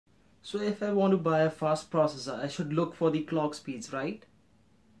So if I want to buy a fast processor, I should look for the clock speeds, right?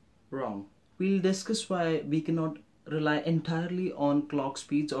 Wrong. We'll discuss why we cannot rely entirely on clock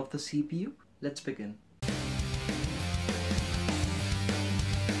speeds of the CPU. Let's begin.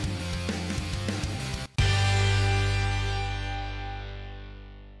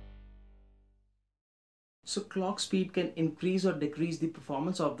 So clock speed can increase or decrease the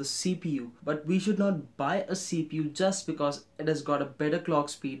performance of the CPU, but we should not buy a CPU just because it has got a better clock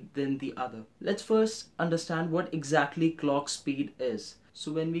speed than the other. Let's first understand what exactly clock speed is.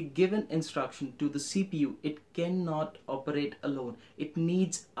 So when we give an instruction to the CPU, it cannot operate alone. It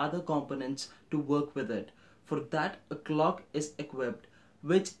needs other components to work with it. For that, a clock is equipped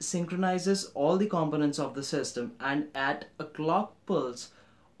which synchronizes all the components of the system, and at a clock pulse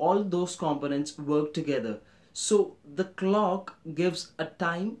all those components work together. So the clock gives a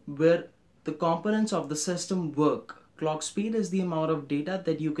time where the components of the system work. Clock speed is the amount of data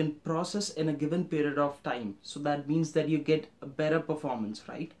that you can process in a given period of time. So that means that you get a better performance,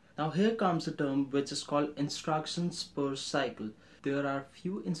 right? Now here comes a term which is called instructions per cycle. There are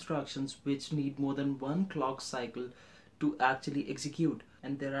few instructions which need more than one clock cycle to actually execute,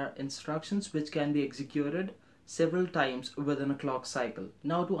 and there are instructions which can be executed several times within a clock cycle.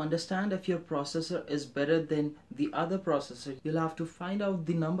 Now to understand if your processor is better than the other processor, you'll have to find out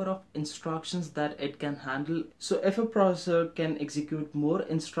the number of instructions that it can handle. So if a processor can execute more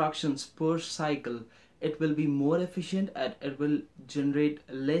instructions per cycle, it will be more efficient and it will generate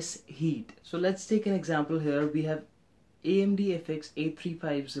less heat. So let's take an example here. We have AMD FX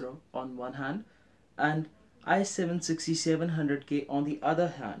 8350 on one hand and i7-6700K on the other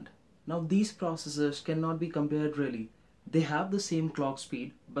hand. Now these processors cannot be compared really. They have the same clock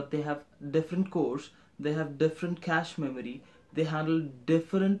speed, but they have different cores, they have different cache memory, they handle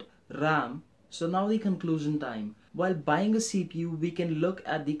different RAM. So now the conclusion time. While buying a CPU, we can look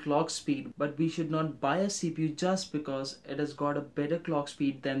at the clock speed, but we should not buy a CPU just because it has got a better clock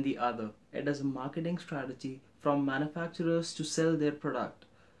speed than the other. It is a marketing strategy from manufacturers to sell their product,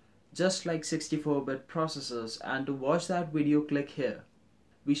 just like 64-bit processors. And to watch that video, click here.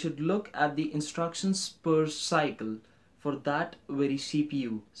 We should look at the instructions per cycle for that very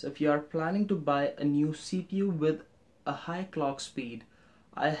CPU. So if you are planning to buy a new CPU with a high clock speed,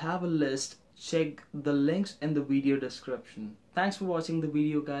 I have a list. Check the links in the video description. Thanks for watching the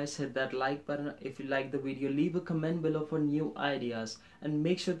video, guys. Hit that like button if you like the video. Leave a comment below for new ideas, and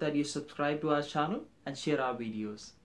make sure that you subscribe to our channel and share our videos.